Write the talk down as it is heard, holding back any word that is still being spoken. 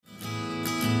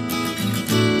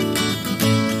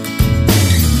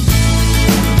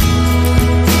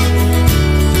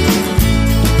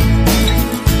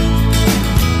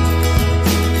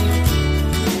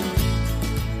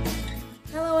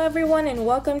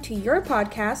welcome to your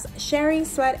podcast, Sharing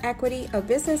Sweat Equity, a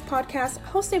business podcast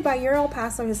hosted by your El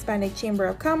Paso Hispanic Chamber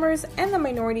of Commerce and the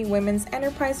Minority Women's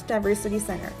Enterprise Diversity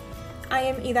Center. I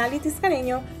am Idalia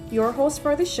Tiscareño, your host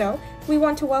for the show. We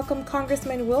want to welcome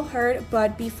Congressman Will Hurd,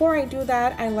 but before I do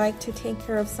that, I like to take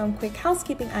care of some quick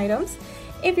housekeeping items.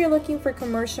 If you're looking for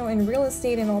commercial and real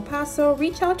estate in El Paso,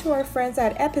 reach out to our friends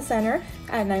at Epicenter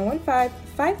at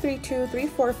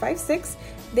 915-532-3456.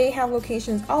 They have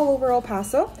locations all over El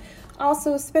Paso.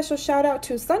 Also, special shout out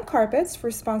to Sun Carpets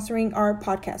for sponsoring our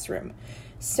podcast room.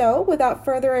 So, without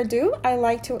further ado, I'd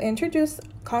like to introduce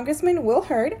Congressman Will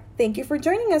Hurd. Thank you for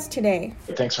joining us today.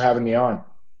 Thanks for having me on.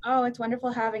 Oh, it's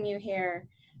wonderful having you here.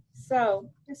 So,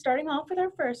 starting off with our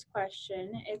first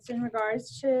question, it's in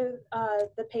regards to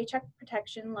the Paycheck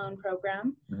Protection Loan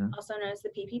Program, also known as the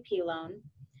PPP loan.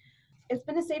 It's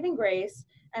been a saving grace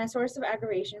and a source of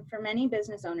aggravation for many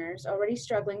business owners already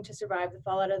struggling to survive the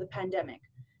fallout of the pandemic.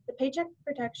 The Paycheck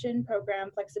Protection Program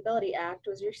Flexibility Act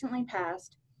was recently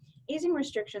passed, easing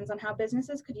restrictions on how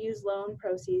businesses could use loan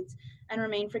proceeds and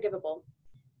remain forgivable.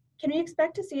 Can we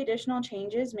expect to see additional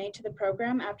changes made to the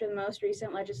program after the most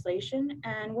recent legislation,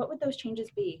 and what would those changes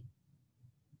be?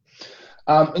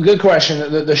 Good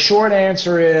question. The short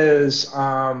answer is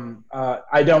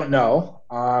I don't know.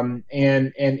 And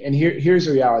here's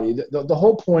the reality. The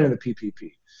whole point of the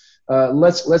PPP.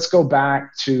 Let's go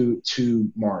back to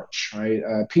March, right?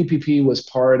 PPP was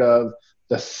part of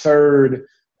the third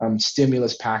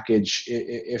stimulus package,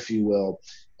 if you will.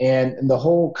 And the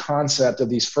whole concept of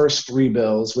these first three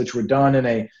bills, which were done in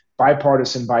a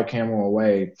bipartisan, bicameral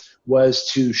way, was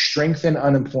to strengthen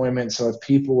unemployment. So if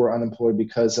people were unemployed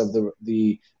because of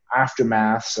the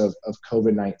aftermaths of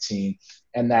COVID-19,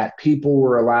 and that people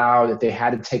were allowed, if they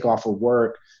had to take off of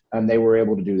work, they were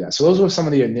able to do that. So those were some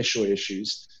of the initial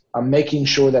issues. Making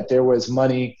sure that there was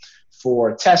money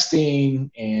for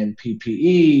testing and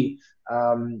PPE.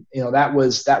 That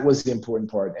was the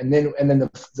important part. And then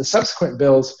the subsequent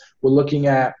bills were looking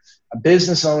at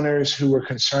business owners who were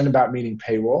concerned about meeting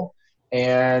payroll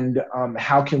and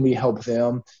how can we help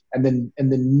them, and then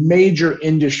major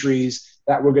industries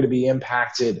that were going to be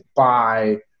impacted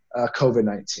by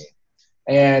COVID-19.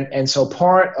 And so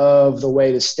part of the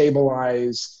way to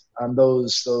stabilize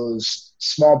those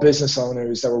small business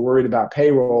owners that were worried about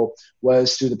payroll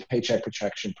was through the Paycheck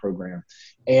Protection Program.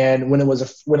 And when it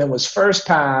was first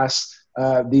passed,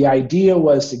 the idea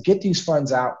was to get these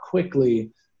funds out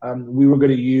quickly. We were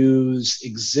going to use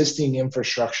existing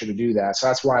infrastructure to do that. So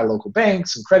that's why local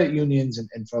banks and credit unions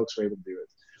and folks were able to do it.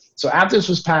 So after this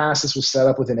was passed, this was set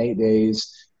up within 8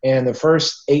 days. And the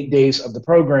first 8 days of the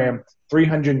program,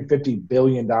 $350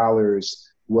 billion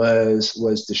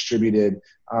was distributed.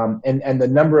 And the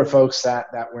number of folks that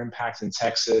were impacted in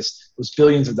Texas was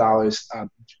billions of dollars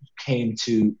came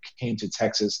to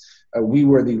Texas. We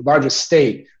were the largest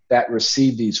state that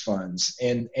received these funds.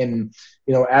 And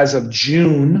as of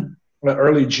June,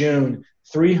 early June,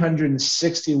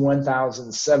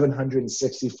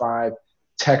 361,765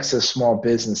 Texas small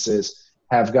businesses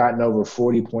have gotten over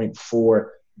 $40.4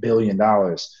 billion.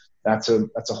 That's a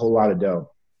whole lot of dough.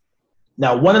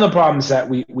 Now, one of the problems that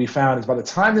we found is by the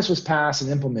time this was passed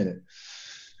and implemented,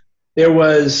 there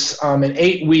was an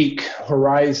 8-week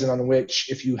horizon on which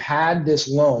if you had this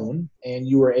loan and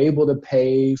you were able to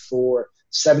pay for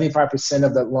 75%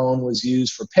 of that loan was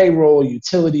used for payroll,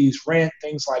 utilities, rent,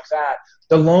 things like that,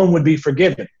 the loan would be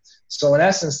forgiven. So in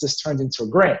essence, this turned into a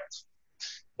grant.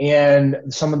 And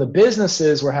some of the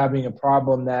businesses were having a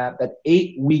problem that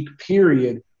 8-week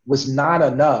period was not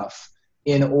enough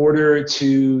in order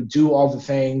to do all the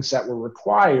things that were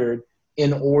required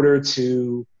in order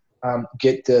to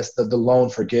get the loan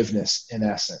forgiveness, in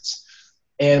essence.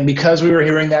 And because we were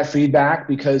hearing that feedback,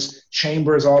 because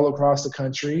chambers all across the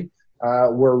country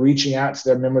were reaching out to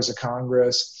their members of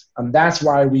Congress, that's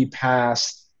why we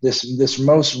passed this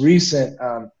most recent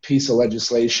piece of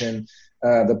legislation,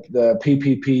 the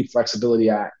PPP Flexibility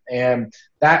Act. And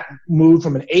that moved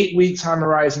from an 8-week time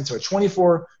horizon to a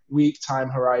 24-week time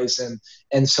horizon.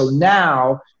 And so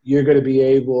now you're going to be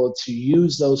able to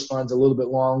use those funds a little bit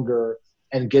longer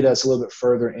and get us a little bit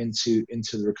further into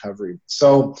the recovery.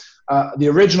 So the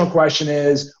original question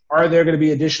is, are there going to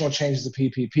be additional changes to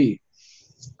PPP?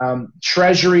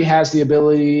 Treasury has the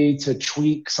ability to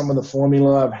tweak some of the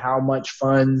formula of how much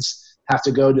funds have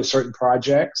to go to certain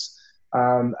projects.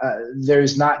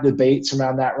 There's not debates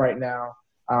around that right now.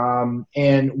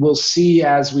 And we'll see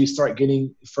as we start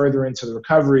getting further into the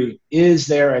recovery, is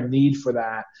there a need for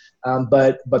that?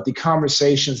 But the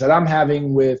conversations that I'm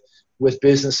having with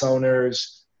business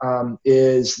owners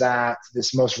is that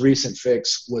this most recent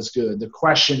fix was good. The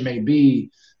question may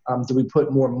be, do we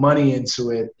put more money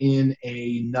into it in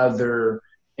another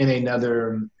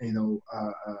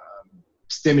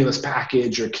stimulus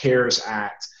package or CARES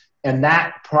Act? And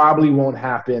that probably won't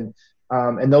happen.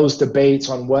 And those debates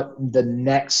on what the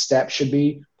next step should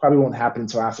be probably won't happen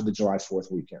until after the July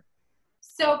 4th weekend.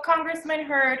 So Congressman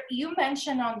Hurd, you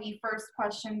mentioned on the first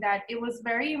question that it was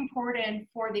very important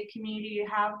for the community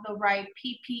to have the right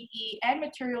PPE and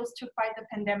materials to fight the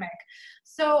pandemic.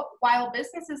 So while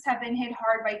businesses have been hit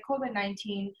hard by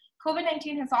COVID-19,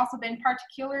 COVID-19 has also been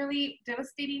particularly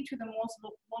devastating to the most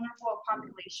vulnerable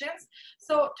populations.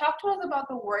 So talk to us about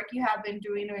the work you have been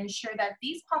doing to ensure that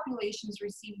these populations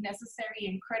receive necessary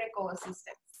and critical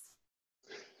assistance.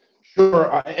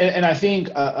 Sure, and I think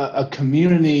a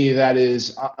community that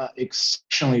is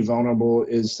exceptionally vulnerable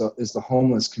is the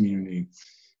homeless community.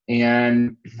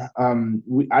 And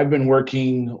I've been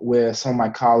working with some of my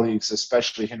colleagues,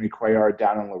 especially Henry Cuellar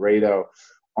down in Laredo,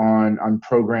 on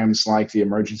programs like the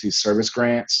emergency service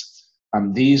grants.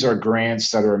 These are grants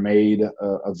that are made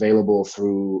available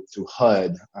through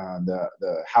HUD,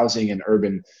 the Housing and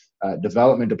Urban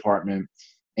Development Department.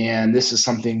 And this is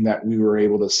something that we were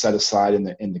able to set aside in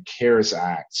the CARES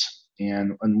Act.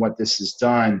 And what this has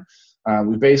done,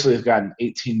 we basically have gotten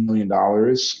 $18 million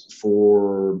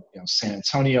for San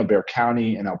Antonio, Bexar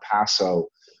County, and El Paso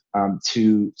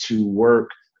to work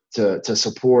to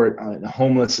support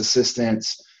homeless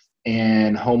assistance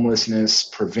and homelessness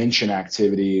prevention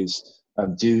activities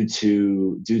due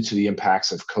to the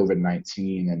impacts of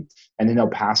COVID-19. And in El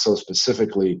Paso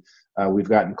specifically, we've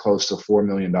gotten close to $4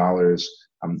 million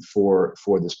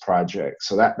for this project.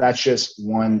 So that's just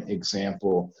one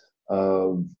example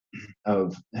of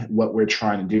what we're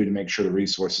trying to do to make sure the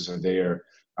resources are there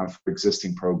for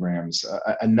existing programs.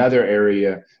 Another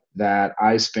area that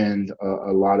I spend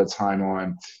a lot of time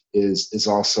on is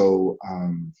also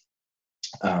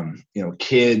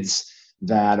kids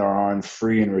that are on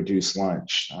free and reduced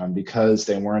lunch because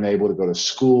they weren't able to go to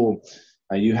school.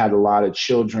 You had a lot of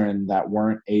children that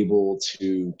weren't able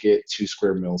to get 2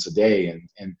 square meals a day.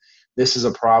 And this is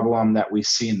a problem that we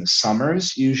see in the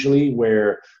summers usually,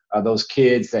 where those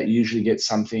kids that usually get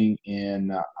something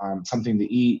to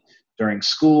eat during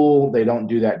school, they don't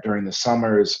do that during the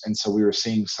summers. And so we were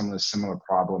seeing some of the similar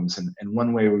problems. And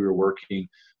one way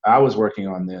I was working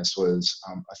on this was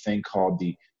a thing called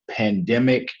the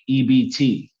pandemic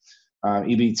EBT.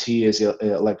 EBT is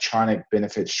electronic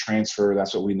benefits transfer.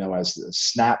 That's what we know as the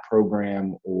SNAP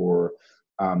program or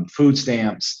food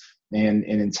stamps. And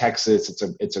in Texas,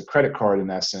 it's a credit card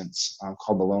in essence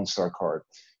called the Lone Star card.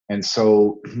 And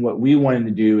so what we wanted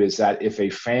to do is that if a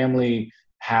family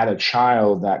had a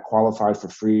child that qualified for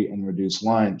free and reduced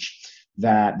lunch,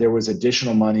 that there was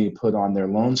additional money put on their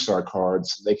Lone Star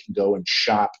cards so they can go and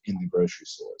shop in the grocery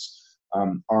stores.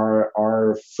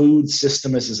 Our food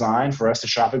system is designed for us to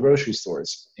shop at grocery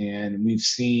stores, and we've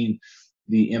seen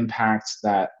the impact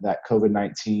that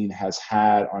COVID-19 has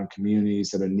had on communities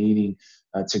that are needing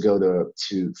to go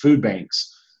to food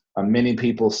banks. Many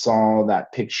people saw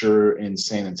that picture in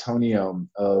San Antonio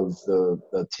of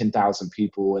the 10,000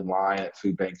 people in line at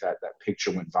food bank. That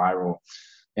picture went viral.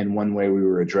 And one way we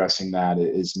were addressing that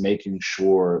is making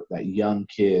sure that young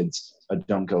kids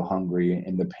don't go hungry.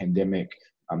 And the pandemic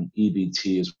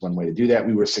EBT is one way to do that.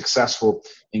 We were successful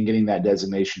in getting that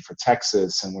designation for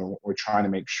Texas, and we're trying to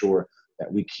make sure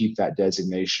that we keep that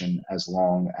designation as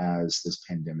long as this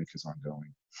pandemic is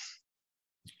ongoing.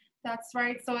 That's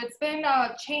right. So it's been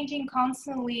changing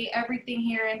constantly, everything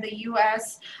here in the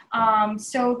U.S.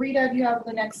 So Rita, do you have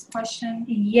the next question?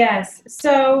 Yes.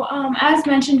 So as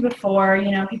mentioned before,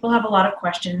 people have a lot of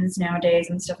questions nowadays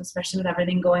and stuff, especially with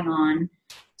everything going on.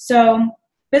 So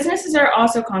businesses are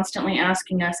also constantly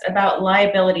asking us about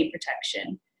liability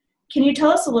protection. Can you tell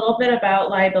us a little bit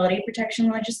about liability protection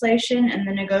legislation and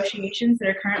the negotiations that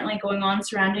are currently going on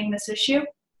surrounding this issue?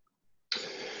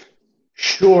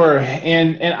 Sure,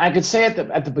 and I could say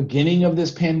at the beginning of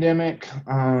this pandemic,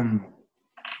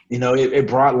 it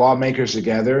brought lawmakers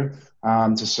together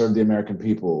to serve the American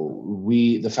people.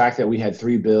 The fact that we had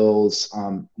 3 bills,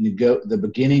 the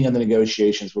beginning of the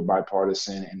negotiations were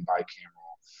bipartisan and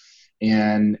bicameral,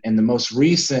 and the most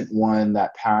recent one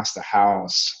that passed the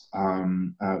House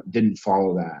didn't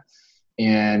follow that.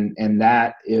 And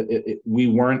that we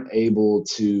weren't able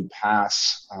to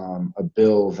pass a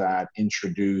bill that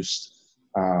introduced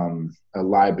a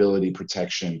liability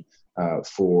protection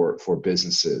for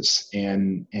businesses,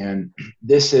 and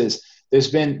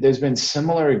there's been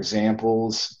similar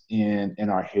examples in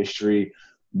our history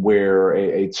where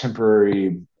a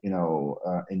temporary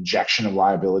injection of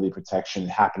liability protection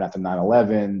happened after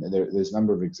 9/11. There's a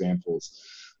number of examples.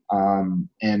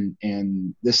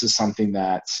 And this is something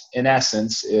that, in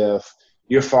essence, if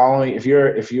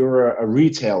you're a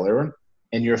retailer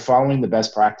and you're following the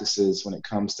best practices when it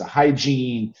comes to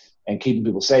hygiene and keeping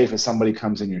people safe, if somebody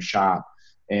comes in your shop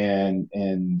and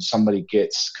somebody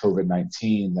gets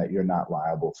COVID-19, that you're not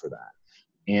liable for that.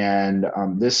 And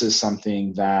this is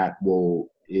something that the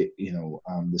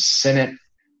Senate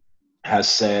has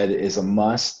said is a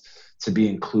must to be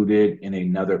included in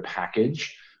another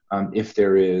package if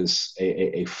there is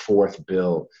a fourth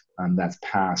bill that's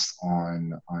passed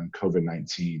on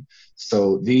COVID-19.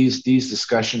 So these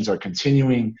discussions are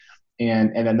continuing.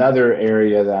 And another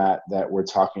area that we're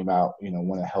talking about,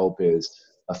 want to help is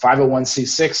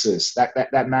 501c6s.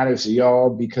 That matters to y'all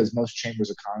because most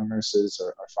chambers of commerces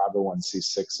are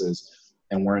 501c6s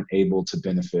and weren't able to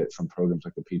benefit from programs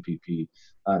like the PPP.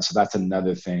 So that's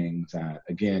another thing that,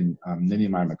 again, many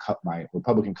of my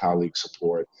Republican colleagues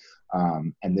support.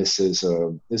 And this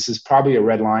is probably a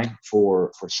red line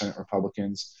for Senate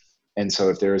Republicans. And so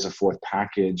if there is a fourth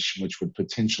package, which would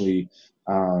potentially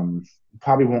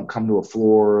probably won't come to a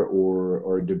floor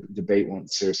or debate won't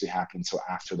seriously happen until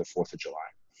after the 4th of July.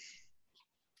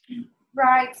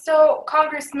 Right. So,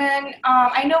 Congressman,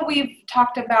 I know we've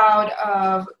talked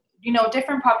about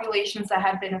different populations that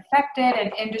have been affected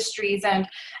and industries. And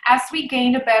as we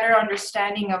gained a better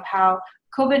understanding of how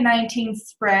COVID-19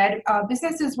 spread,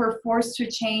 businesses were forced to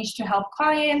change to help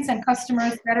clients and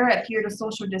customers better adhere to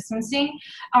social distancing.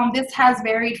 This has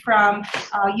varied from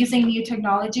using new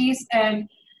technologies and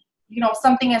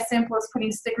something as simple as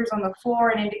putting stickers on the floor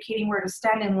and indicating where to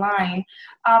stand in line.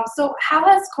 So how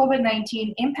has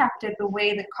COVID-19 impacted the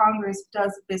way that Congress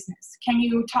does business? Can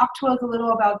you talk to us a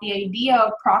little about the idea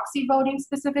of proxy voting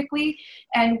specifically,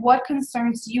 and what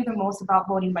concerns you the most about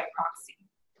voting by proxy?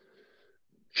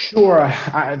 Sure.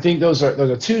 I think those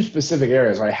are two specific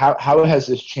areas, right? How has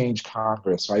this changed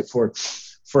Congress, right?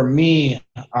 For me,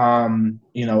 I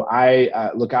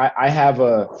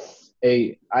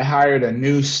hired a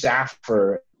new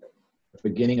staffer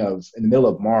in the middle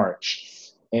of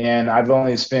March, and I've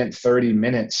only spent 30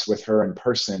 minutes with her in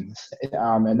person,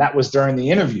 and that was during the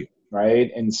interview, right?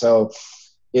 And so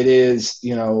it is,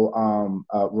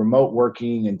 remote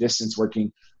working and distance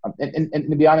working. And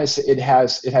to be honest, it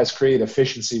has created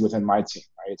efficiency within my team,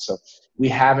 right? So we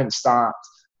haven't stopped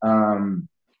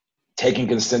taking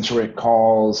constituent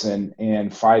calls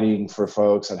and fighting for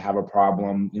folks that have a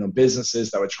problem,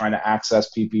 businesses that were trying to access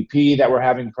PPP that were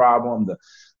having problem,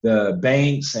 the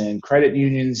banks and credit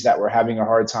unions that were having a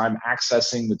hard time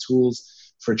accessing the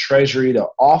tools for Treasury to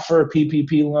offer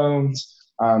PPP loans.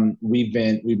 We've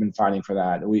been fighting for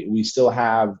that. We still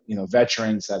have,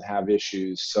 veterans that have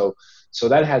issues. So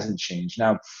that hasn't changed.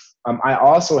 Now, I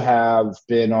also have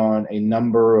been on a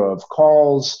number of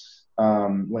calls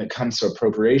when it comes to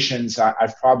appropriations.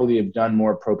 I've probably have done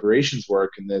more appropriations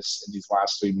work in these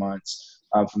last 3 months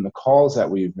from the calls that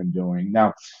we've been doing.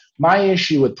 Now, my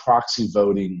issue with proxy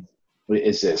voting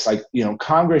is this: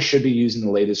 Congress should be using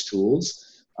the latest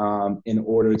tools in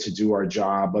order to do our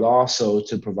job, but also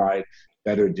to provide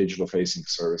better digital facing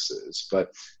services.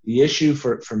 But the issue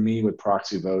for me with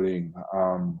proxy voting,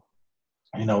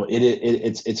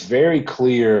 it's very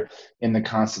clear in the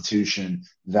Constitution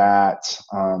that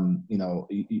a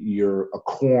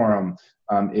quorum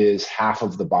is half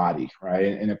of the body,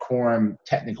 right? And a quorum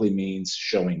technically means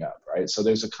showing up, right? So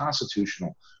there's a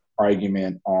constitutional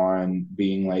argument on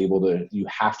being you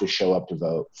have to show up to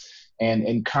vote. And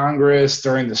in Congress,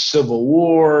 during the Civil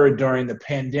War, during the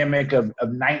pandemic of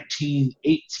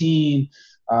 1918,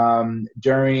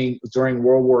 during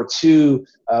World War II,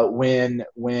 when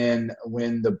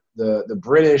the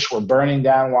British were burning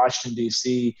down Washington,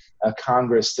 D.C.,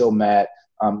 Congress still met.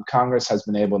 Congress has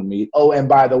been able to meet. Oh, and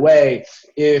by the way,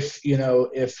 if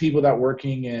people that are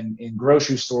working in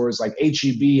grocery stores like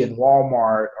H-E-B and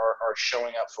Walmart are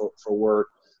showing up for work,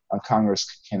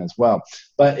 Congress can as well.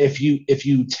 But if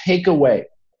you take away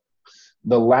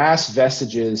the last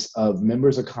vestiges of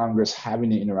members of Congress having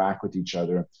to interact with each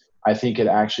other, I think it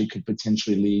actually could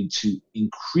potentially lead to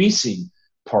increasing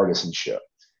partisanship,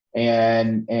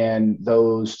 and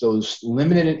those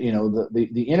limited,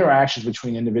 the interactions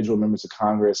between individual members of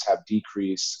Congress have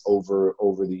decreased over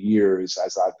the years,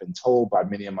 as I've been told by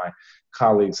many of my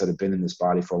colleagues that have been in this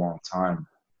body for a long time.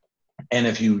 And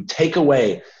if you take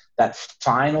away that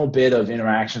final bit of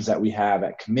interactions that we have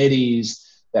at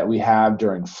committees, that we have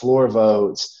during floor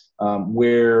votes,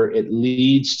 where it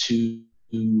leads to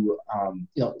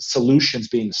solutions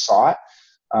being sought,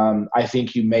 I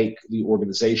think you make the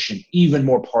organization even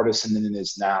more partisan than it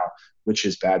is now, which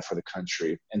is bad for the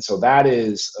country. And so that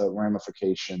is a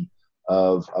ramification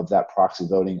of that proxy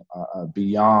voting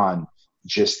beyond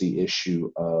just the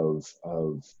issue of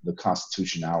the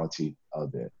constitutionality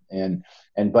of it.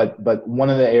 But one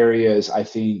of the areas I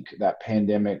think that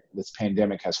this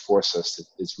pandemic has forced us to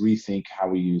is rethink how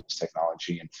we use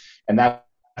technology, and that's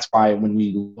why when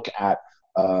we look at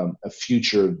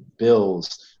future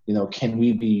bills, can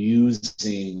we be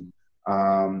using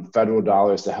federal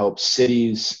dollars to help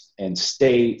cities and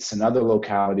states and other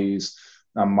localities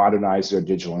modernize their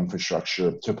digital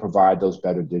infrastructure to provide those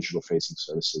better digital facing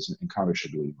services, and Congress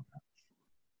should believe in that.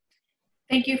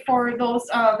 Thank you for those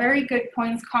very good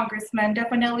points, Congressman.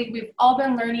 Definitely, we've all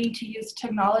been learning to use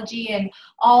technology in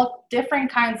all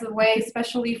different kinds of ways,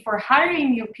 especially for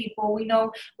hiring new people. We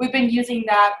know we've been using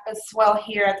that as well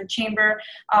here at the Chamber.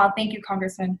 Thank you,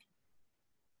 Congressman.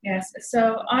 Yes,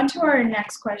 so on to our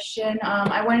next question.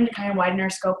 I wanted to kind of widen our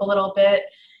scope a little bit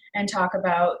and talk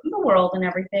about the world and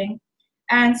everything.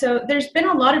 And so there's been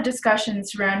a lot of discussion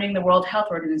surrounding the World Health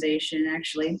Organization,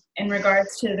 actually, in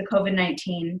regards to the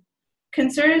COVID-19.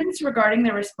 Concerns regarding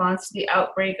the response to the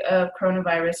outbreak of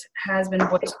coronavirus has been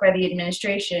voiced by the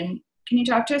administration. Can you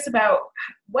talk to us about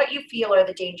what you feel are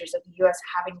the dangers of the U.S.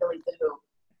 having to leave the WHO?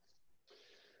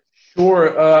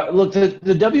 Sure. Look, the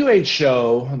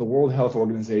WHO, the World Health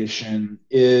Organization,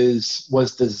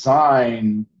 was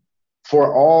designed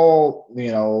for all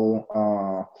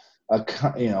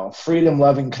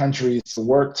freedom-loving countries to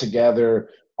work together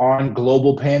on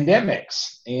global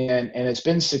pandemics, and it's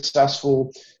been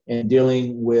successful in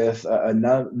dealing with a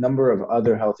number of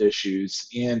other health issues.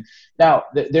 And now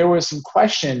there were some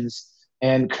questions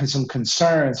and some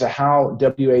concerns of how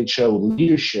WHO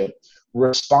leadership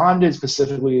responded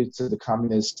specifically to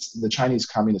the Chinese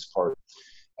Communist Party,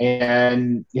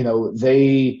 and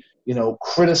they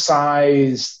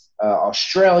criticized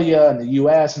Australia and the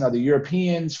U.S. and other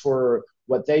Europeans for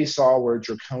what they saw were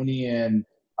draconian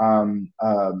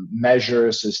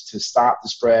measures to stop the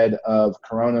spread of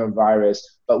coronavirus.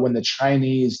 But when the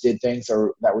Chinese did things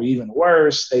that were even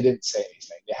worse, they didn't say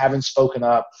anything. They haven't spoken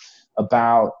up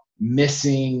about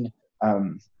missing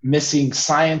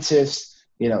scientists,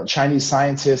 Chinese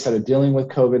scientists that are dealing with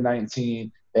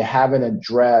COVID-19. They haven't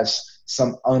addressed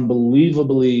some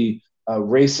unbelievably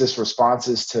racist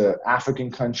responses to African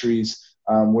countries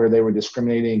where they were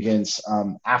discriminating against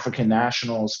African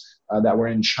nationals that were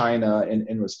in China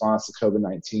in response to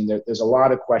COVID-19. There's a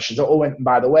lot of questions. Oh, and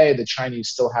by the way, the Chinese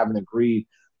still haven't agreed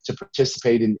to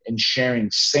participate in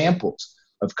sharing samples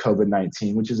of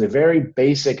COVID-19, which is a very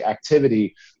basic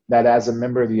activity that as a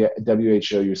member of the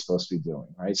WHO you're supposed to be doing,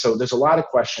 right? So there's a lot of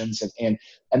questions, and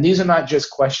these are not just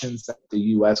questions that the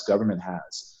U.S. government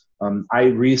has. I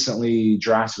recently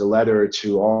drafted a letter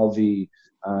to all the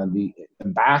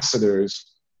ambassadors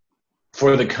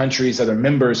for the countries that are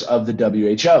members of the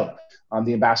WHO,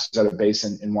 the ambassadors that are based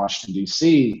in Washington,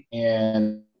 D.C.,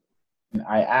 and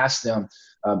I asked them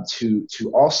to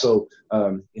also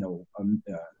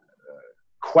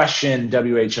question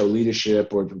WHO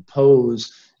leadership or to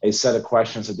pose a set of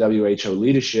questions to WHO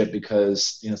leadership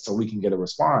because so we can get a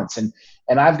response. And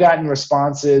I've gotten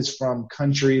responses from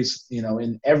countries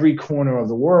in every corner of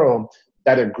the world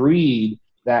that agreed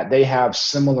that they have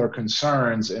similar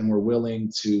concerns and were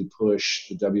willing to push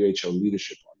the WHO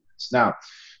leadership on this. Now,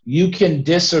 you can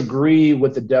disagree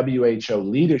with the WHO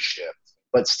leadership,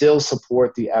 but still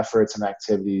support the efforts and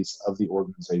activities of the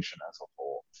organization as a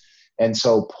whole. And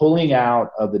so pulling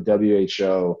out of the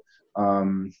WHO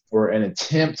or an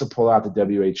attempt to pull out the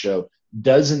WHO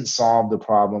doesn't solve the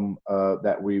problem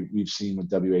that we've seen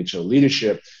with WHO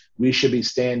leadership. We should be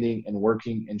standing and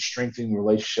working and strengthening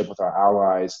relationship with our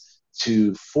allies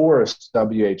to force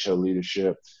WHO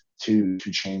leadership to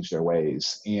change their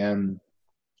ways. And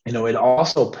it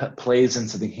also plays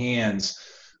into the hands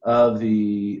of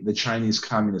the Chinese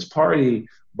Communist Party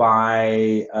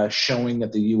by showing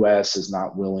that the U.S. is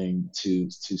not willing to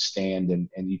stand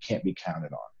and you can't be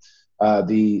counted on.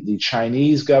 The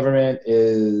Chinese government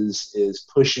is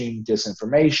pushing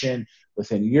disinformation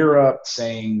within Europe,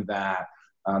 saying that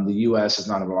the U.S. is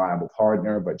not a reliable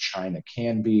partner, but China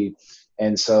can be.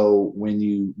 And so when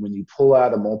you pull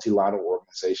out a multilateral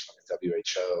organization like the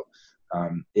WHO,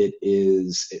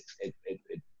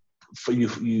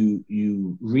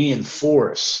 you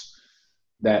reinforce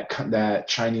that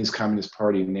Chinese Communist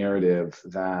Party narrative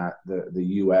that the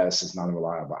U.S. is not a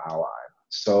reliable ally.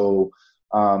 So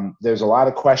there's a lot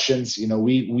of questions.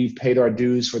 We've paid our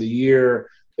dues for the year.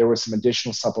 There was some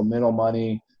additional supplemental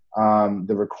money.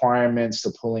 The requirements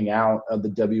to pulling out of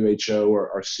the WHO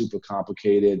are super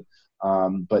complicated.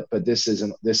 But this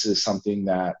is something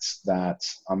that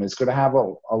is going to have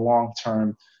a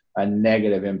long-term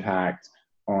negative impact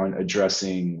on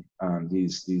addressing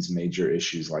these major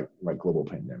issues like global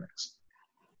pandemics.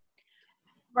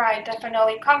 Right,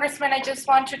 definitely. Congressman, I just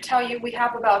want to tell you we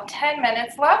have about 10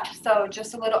 minutes left, so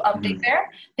just a little update there.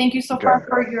 Thank you so far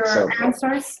for your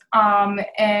answers.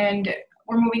 And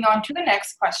we're moving on to the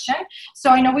next question. So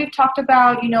I know we've talked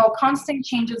about, constant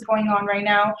changes going on right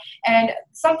now, and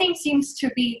something seems to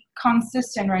be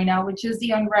consistent right now, which is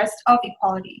the unrest of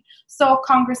equality. So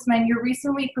Congressman, you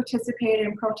recently participated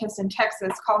in protests in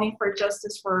Texas calling for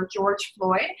justice for George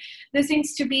Floyd. This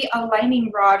seems to be a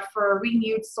lightning rod for a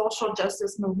renewed social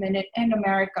justice movement in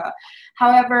America.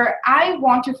 However, I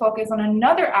want to focus on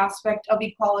another aspect of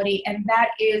equality, and that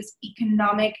is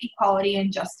economic equality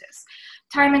and justice.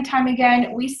 Time and time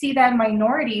again, we see that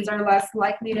minorities are less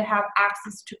likely to have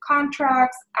access to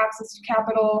contracts, access to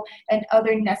capital, and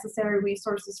other necessary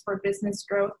resources for business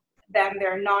growth than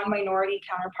their non-minority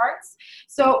counterparts.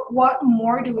 So what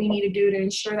more do we need to do to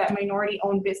ensure that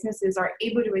minority-owned businesses are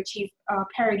able to achieve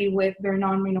parity with their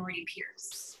non-minority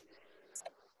peers?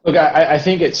 Look, I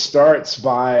think it starts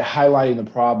by highlighting the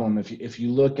problem. If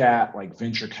you look at like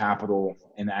venture capital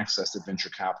and access to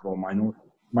venture capital,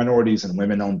 minorities and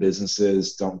women-owned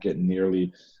businesses don't get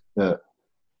nearly the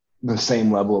same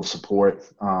level of support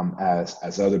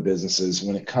as other businesses.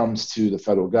 When it comes to the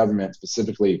federal government,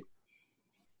 specifically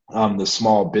the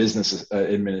Small Business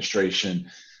Administration,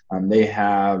 they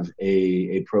have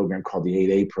a program called the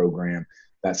 8A program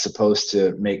that's supposed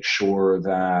to make sure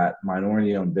that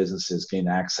minority-owned businesses gain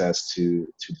access to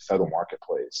the federal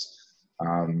marketplace.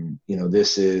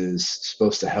 This is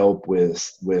supposed to help with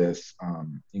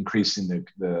increasing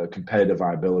the competitive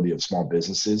viability of small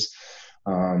businesses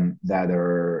that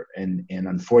are, and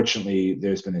unfortunately,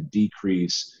 there's been a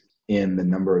decrease in the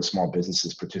number of small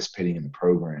businesses participating in the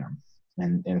program.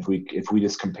 And if we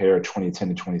just compare 2010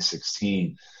 to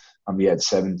 2016, we had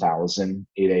 7,000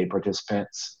 8A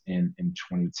participants in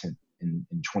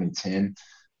 2010,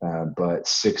 but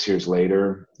 6 years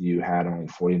later, you had only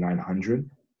 4,900.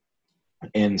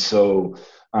 And so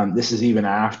this is even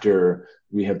after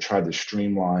we have tried to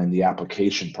streamline the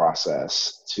application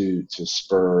process to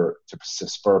spur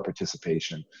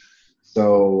participation.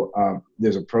 So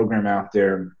there's a program out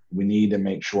there. We need to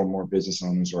make sure more business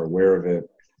owners are aware of it.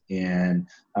 And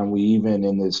we even,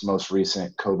 in this most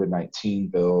recent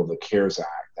COVID-19 bill, the CARES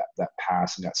Act that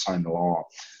passed and got signed into law,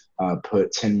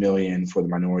 put $10 million for the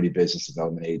Minority Business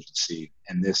Development Agency.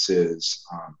 And this is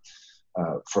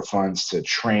for funds to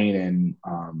train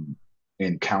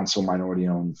and counsel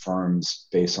minority-owned firms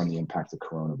based on the impact of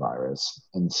coronavirus.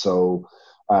 And so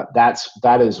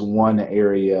that is one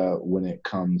area when it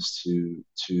comes to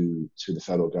the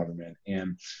federal government.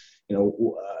 And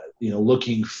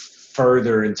looking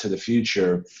further into the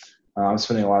future, I'm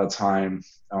spending a lot of time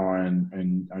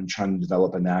on trying to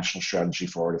develop a national strategy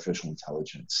for artificial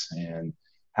intelligence. And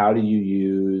how do you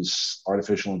use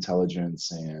artificial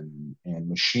intelligence and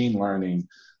machine learning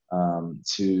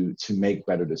to make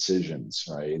better decisions,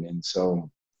 right? And so,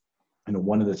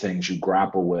 one of the things you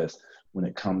grapple with when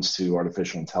it comes to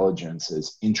artificial intelligence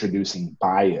is introducing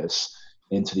bias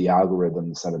into the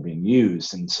algorithms that are being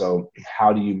used. And so,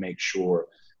 how do you make sure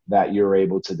that you're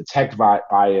able to detect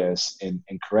bias and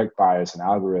correct bias in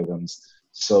algorithms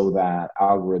so that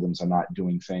algorithms are not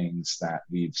doing things that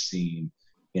we've seen,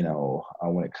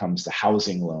 when it comes to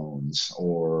housing loans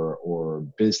or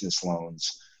business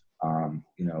loans,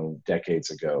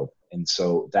 decades ago. And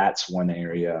so that's one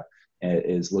area,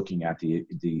 is looking at the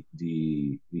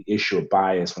issue of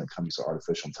bias when it comes to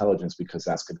artificial intelligence, because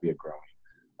that's going to be a growing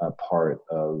part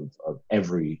of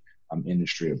every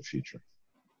industry of the future.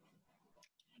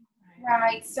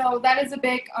 Right. So that is a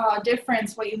big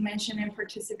difference, what you mentioned in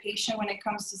participation when it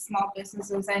comes to small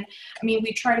businesses. And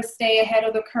we try to stay ahead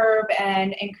of the curve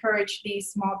and encourage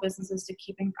these small businesses to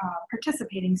keep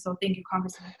participating. So thank you,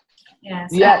 Congressman. Yes.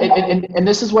 Yeah. And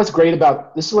this is what's great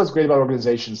about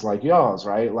organizations like y'all's,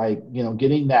 right? Like,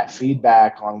 getting that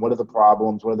feedback on what are the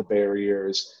problems, what are the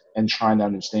barriers, and trying to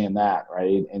understand that,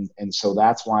 right? And so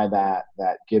that's why that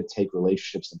give-take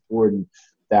relationship is important.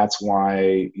 That's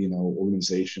why,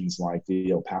 organizations like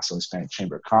the El Paso Hispanic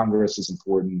Chamber of Congress is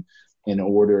important, in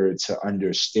order to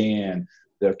understand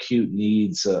the acute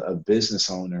needs of business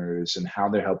owners and how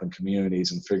they're helping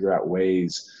communities, and figure out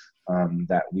ways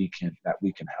that we can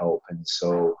help. And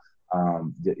so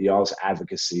y'all's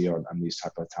advocacy on these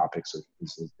type of topics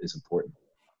is important.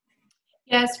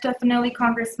 Yes, definitely,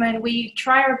 Congressman. We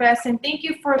try our best, and thank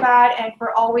you for that and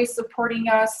for always supporting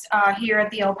us here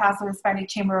at the El Paso Hispanic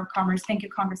Chamber of Commerce. Thank you,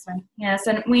 Congressman. Yes,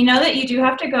 and we know that you do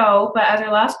have to go, but as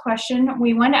our last question,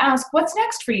 we want to ask, what's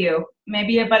next for you?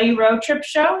 Maybe a buddy road trip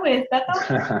show with Bethel?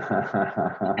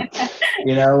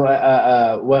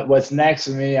 What's next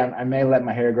for me? I may let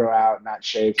my hair grow out, not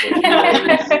shave for a few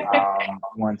days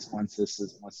once this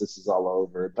is all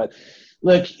over. But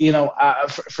look,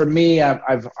 for me,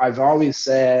 I've always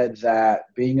said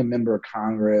that being a member of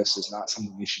Congress is not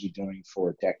something we should be doing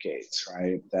for decades,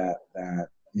 right? That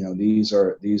these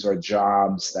are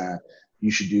jobs that you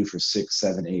should do for 6,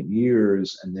 7, 8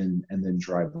 years and then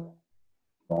drive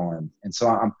on. And so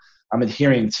I'm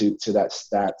adhering to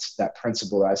that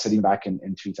principle that I said even back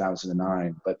in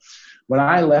 2009. But when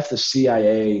I left the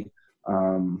CIA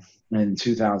in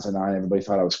 2009, everybody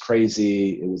thought I was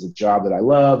crazy. It was a job that I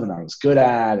loved and I was good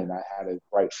at and I had a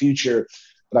bright future.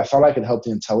 But I thought I could help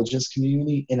the intelligence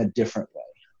community in a different way,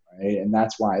 right? And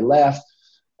that's why I left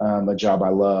a job I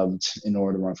loved in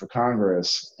order to run for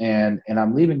Congress. And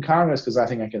I'm leaving Congress because I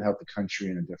think I can help the country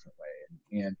in a different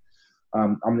way. And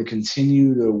I'm going to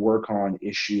continue to work on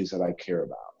issues that I care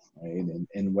about, right?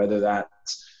 And whether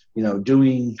that's,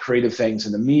 doing creative things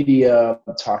in the media,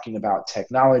 talking about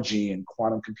technology and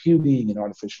quantum computing and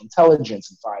artificial intelligence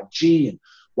and 5G, and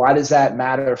why does that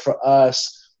matter for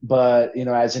us, but,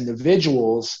 as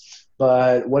individuals,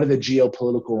 but what are the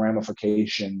geopolitical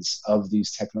ramifications of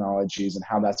these technologies and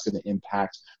how that's going to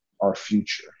impact our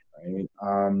future, right?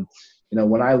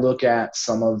 When I look at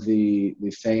some of the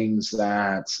things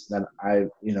that I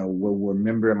will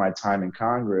remember in my time in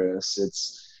Congress,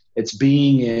 it's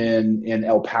being in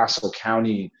El Paso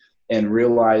County and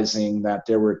realizing that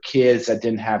there were kids that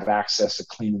didn't have access to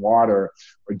clean water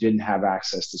or didn't have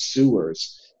access to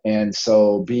sewers. And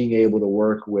so being able to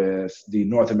work with the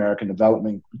North American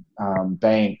Development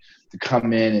Bank to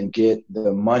come in and get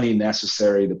the money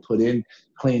necessary to put in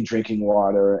clean drinking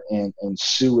water and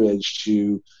sewage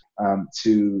to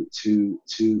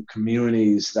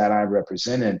communities that I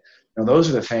represented. Those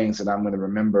are the things that I'm going to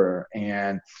remember.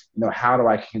 And, how do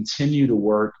I continue to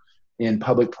work in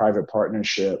public-private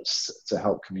partnerships to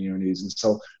help communities? And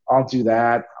so I'll do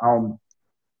that.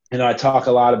 I talk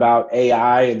a lot about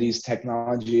AI and these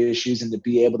technology issues, and to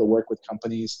be able to work with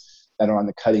companies that are on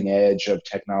the cutting edge of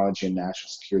technology and national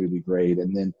security would be great.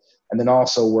 And then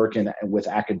also working with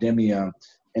academia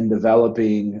in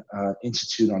developing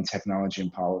Institute on Technology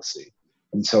and Policy.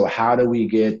 And so how do we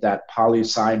get that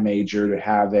poli-sci major to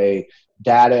have a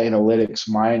data analytics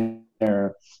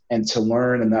minor and to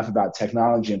learn enough about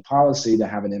technology and policy to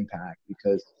have an impact?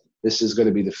 Because this is going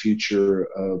to be the future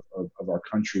of our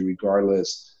country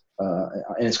regardless, and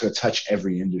it's going to touch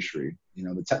every industry.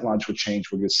 The technological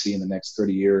change we're going to see in the next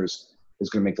 30 years is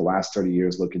going to make the last 30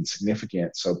 years look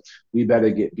insignificant. So we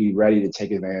better be ready to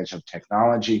take advantage of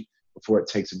technology before it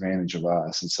takes advantage of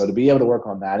us. And so to be able to work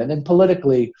on that. And then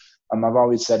politically, I've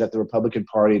always said if the Republican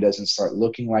Party doesn't start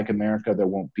looking like America, there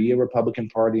won't be a Republican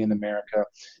Party in America.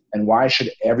 And why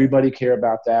should everybody care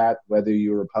about that, whether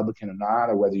you're a Republican or not,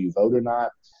 or whether you vote or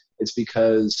not? It's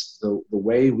because the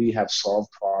way we have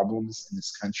solved problems in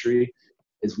this country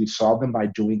is we've solved them by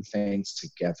doing things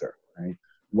together, right?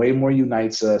 Way more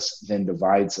unites us than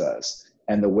divides us.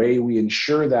 And the way we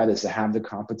ensure that is to have the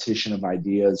competition of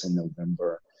ideas in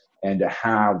November and to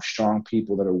have strong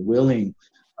people that are willing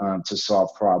to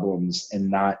solve problems and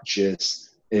not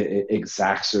just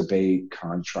exacerbate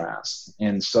contrast.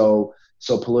 And so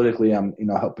politically, I'm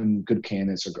helping good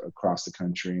candidates across the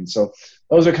country. And so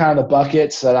those are kind of the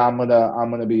buckets that I'm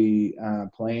gonna be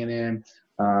playing in.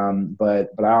 But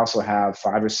I also have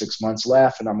 5 or 6 months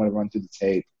left, and I'm gonna run through the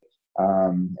tape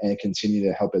and continue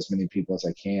to help as many people as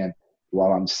I can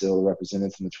while I'm still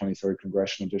represented from the 23rd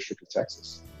Congressional District of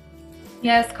Texas.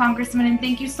 Yes, Congressman, and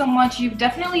thank you so much. You've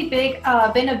definitely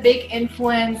been a big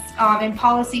influence in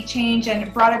policy change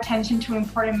and brought attention to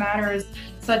important matters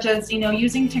such as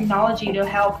using technology to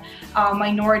help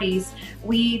minorities.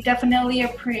 We definitely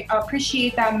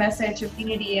appreciate that message of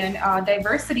unity and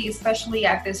diversity, especially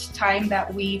at this time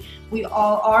that we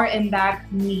all are in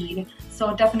that need.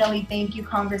 So definitely thank you,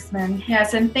 Congressman.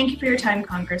 Yes, and thank you for your time,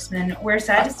 Congressman. We're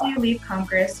sad to see you leave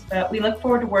Congress, but we look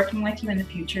forward to working with you in the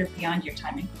future beyond your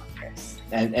time in Congress.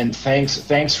 And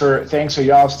thanks for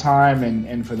y'all's time,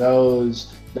 and for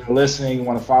those that are listening,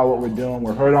 want to follow what we're doing.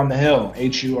 We're Hurd on the Hill,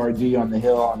 HURD on the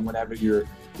Hill, on whatever your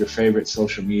favorite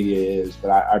social media is.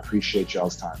 But I appreciate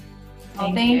y'all's time.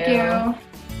 Thank you.